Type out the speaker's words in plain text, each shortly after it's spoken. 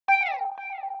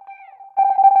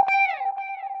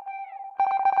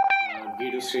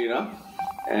Gidu Sriram,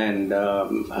 and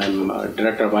I'm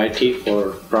Director of IT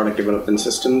for Product Development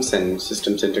Systems and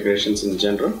Systems Integrations in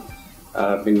general.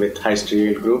 I've been with Hyster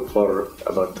Yale Group for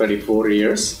about 34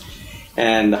 years.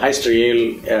 And Hyster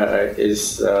Yale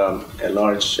is a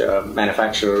large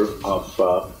manufacturer of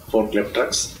forklift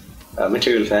trucks,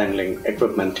 material handling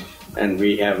equipment, and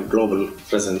we have global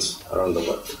presence around the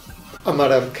world. I'm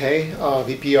Adam Kay,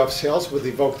 VP of Sales with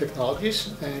Evoke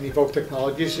Technologies, and Evoke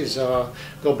Technologies is a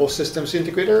global systems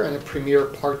integrator and a premier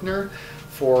partner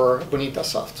for Bonita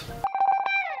Soft.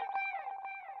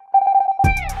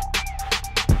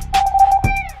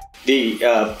 The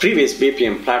previous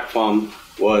BPM platform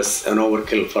was an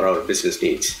overkill for our business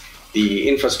needs. The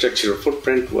infrastructure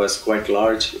footprint was quite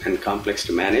large and complex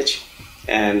to manage,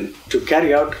 and to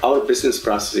carry out our business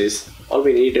processes, all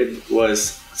we needed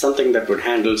was something that would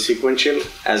handle sequential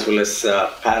as well as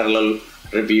parallel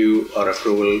review or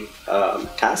approval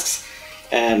tasks,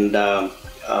 and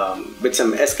with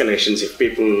some escalations. If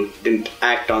people didn't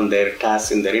act on their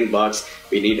tasks in their inbox,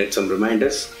 we needed some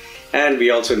reminders. And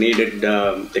we also needed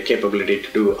the capability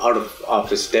to do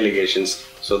out-of-office delegations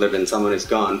so that when someone is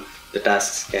gone, the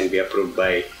tasks can be approved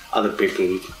by other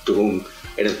people to whom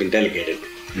it has been delegated.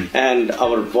 And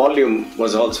our volume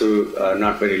was also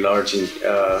not very large.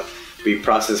 We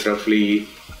process roughly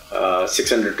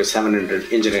 600 to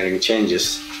 700 engineering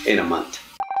changes in a month.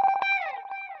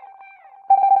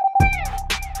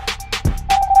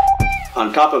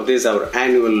 On top of this, our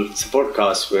annual support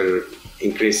costs were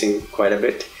increasing quite a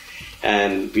bit,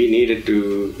 and we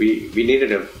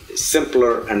needed a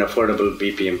simpler and affordable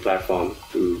BPM platform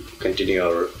to continue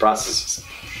our processes.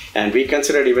 And we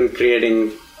considered even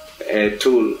creating a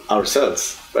tool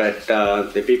ourselves, but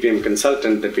the BPM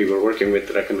consultant that we were working with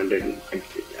recommended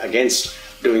against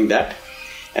doing that.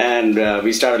 And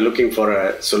we started looking for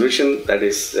a solution that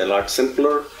is a lot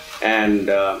simpler and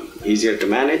easier to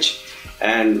manage.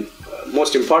 And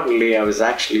most importantly, I was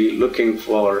actually looking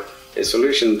for a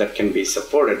solution that can be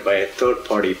supported by a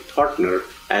third-party partner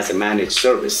as a managed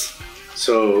service.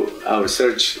 So our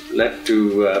search led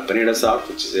to Bonita Soft,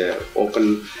 which is an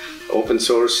open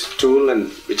source tool, and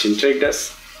which intrigued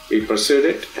us. We pursued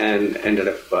it and ended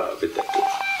up with that tool.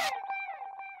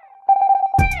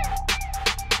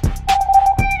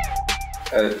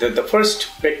 The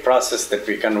first big process that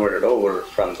we converted over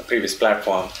from the previous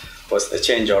platform was the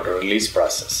change order release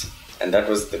process. And that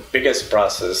was the biggest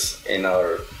process in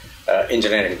our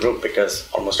engineering group, because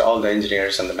almost all the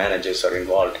engineers and the managers are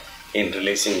involved in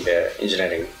releasing the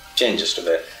engineering changes to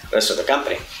the rest of the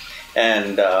company.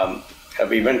 And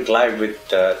we went live with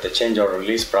the change order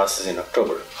release process in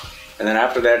October. And then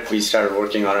after that, we started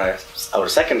working on our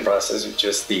second process, which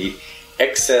was the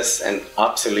excess and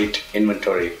obsolete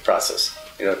inventory process,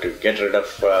 to get rid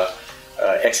of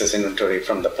excess inventory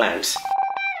from the plants.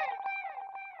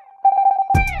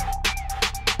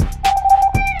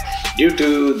 Due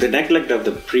to the neglect of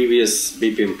the previous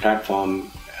BPM platform,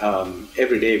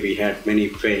 every day we had many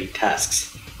failed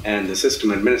tasks, and the system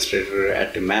administrator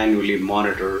had to manually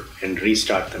monitor and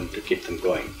restart them to keep them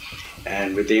going.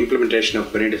 And with the implementation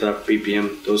of Bonita Soft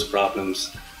BPM, those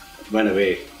problems went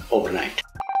away overnight.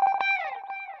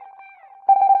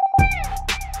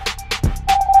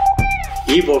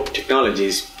 Evoke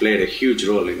Technologies played a huge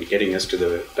role in getting us to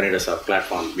the Bonita Soft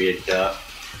platform. We had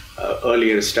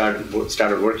earlier started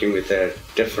working with a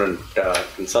different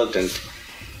consultant,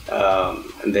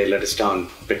 and they let us down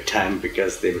big time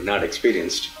because they were not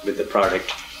experienced with the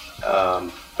product.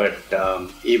 But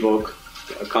Evoke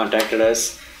contacted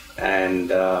us,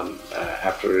 and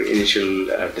after initial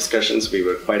discussions, we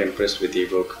were quite impressed with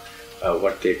Evoke,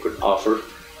 what they could offer,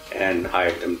 and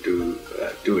hired them to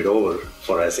do it over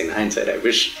for us. In hindsight, I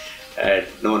wish I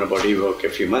had known about Evoke a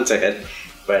few months ahead.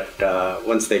 But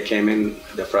once they came in,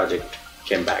 the project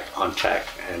came back on track,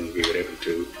 and we were able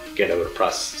to get our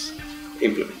process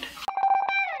implemented.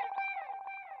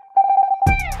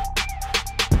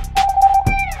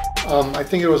 I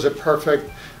think it was a perfect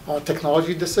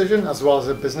technology decision as well as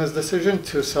a business decision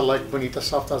to select Bonita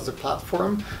Soft as the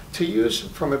platform to use.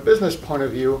 From a business point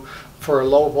of view, for a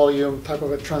low volume type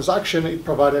of a transaction, it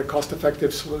provided a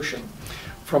cost-effective solution.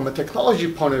 From a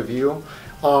technology point of view,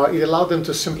 it allowed them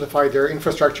to simplify their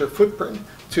infrastructure footprint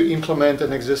to re-implement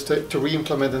an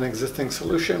existing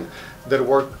solution that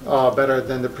worked better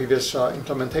than the previous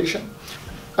implementation.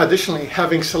 Additionally,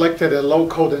 having selected a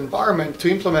low-code environment to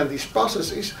implement these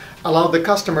processes allowed the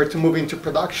customer to move into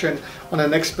production on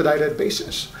an expedited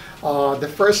basis.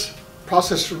 The first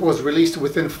process was released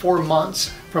within 4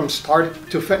 months from start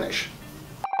to finish.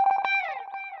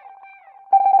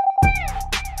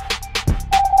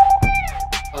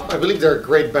 I believe there are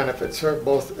great benefits for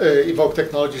both Evoke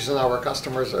Technologies and our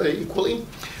customers equally.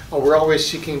 We're always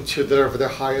seeking to deliver the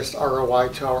highest ROI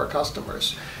to our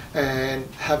customers, and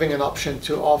having an option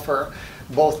to offer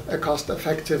both a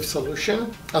cost-effective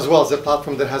solution as well as a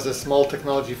platform that has a small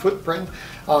technology footprint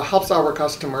helps our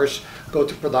customers go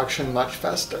to production much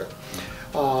faster.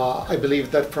 I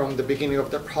believe that from the beginning of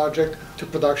the project to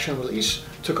production release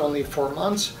took only 4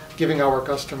 months, giving our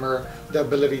customer the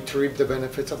ability to reap the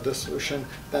benefits of the solution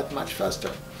that much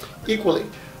faster. Equally,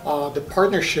 the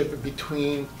partnership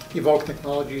between Evoke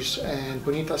Technologies and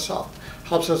Bonita Soft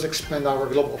helps us expand our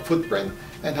global footprint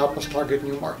and help us target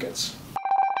new markets.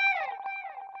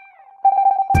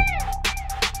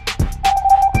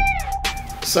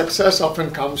 Success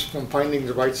often comes from finding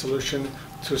the right solution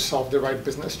to solve the right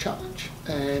business challenge.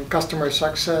 And customer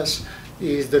success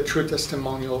is the true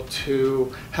testimonial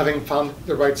to having found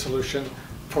the right solution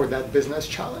for that business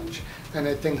challenge. And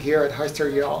I think here at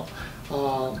Hyster Yale,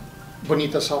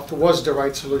 Bonita Soft was the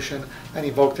right solution, and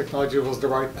Evoke Technology was the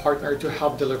right partner to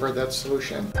help deliver that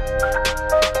solution.